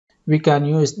we can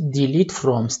use delete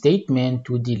from statement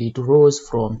to delete rows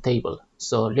from table.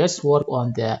 So let's work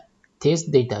on the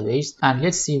test database and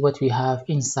let's see what we have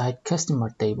inside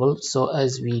customer table. So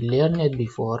as we learned it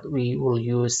before, we will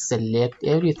use select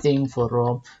everything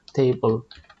from table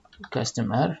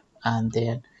customer and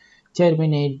then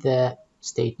terminate the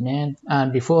statement,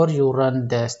 and before you run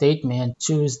the statement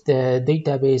choose the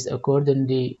database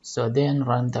accordingly. So then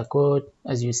run the code.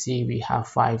 As you see, we have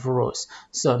 5 rows.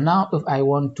 So now if I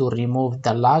want to remove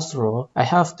the last row, I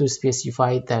have to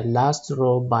specify the last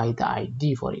row by the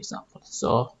ID, for example.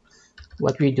 So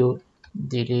what we do,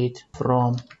 delete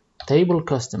from table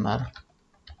customer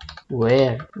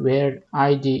where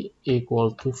ID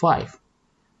equal to 5,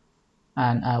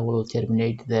 and I will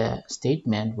terminate the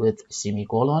statement with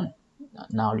semicolon.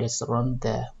 Now let's run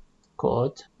the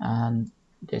code and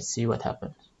let's see what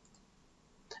happens.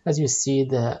 As you see,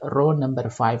 the row number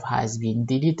 5 has been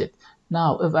deleted.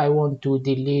 Now if I want to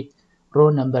delete row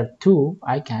number 2,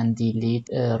 I can delete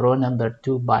row number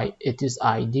 2 by its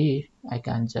ID. I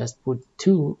can just put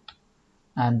 2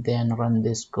 and then run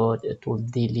this code. It will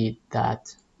delete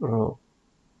that row.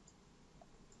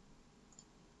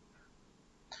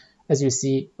 As you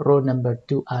see, row number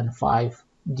 2 and 5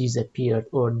 disappeared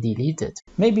or deleted.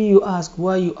 Maybe you ask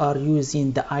why you are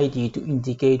using the ID to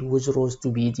indicate which rows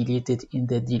to be deleted in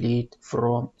the delete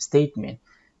from statement.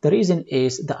 The reason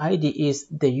is the ID is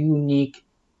the unique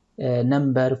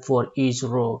number for each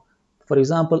row. For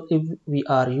example, if we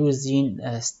are using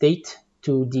a state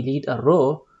to delete a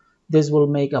row, this will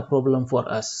make a problem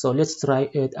for us. So let's try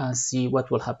it and see what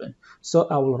will happen. So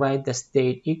I will write the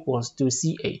state equals to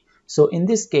CA. So in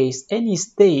this case, any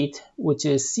state which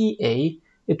is CA,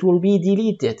 it will be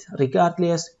deleted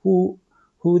regardless who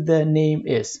the name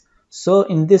is. So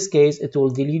in this case, it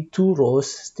will delete 2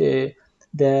 rows.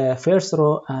 The first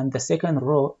row and the second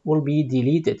row will be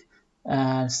deleted.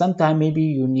 And sometime maybe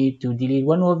you need to delete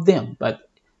one of them, but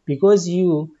because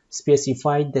you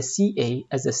specified the CA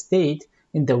as a state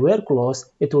in the where clause,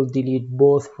 it will delete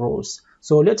both rows.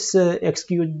 So let's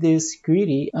execute this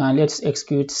query and let's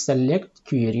execute select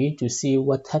query to see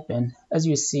what happened. As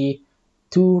you see,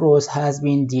 2 rows has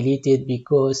been deleted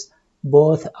because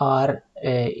both are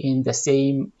in the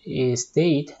same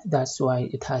state. That's why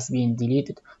it has been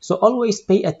deleted. So always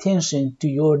pay attention to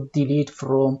your delete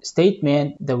from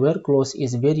statement. The where clause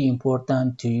is very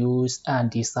important to use and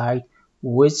decide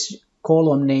which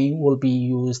column name will be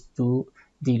used to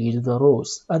delete the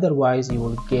rows. Otherwise you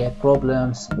will get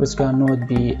problems which cannot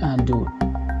be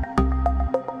undone.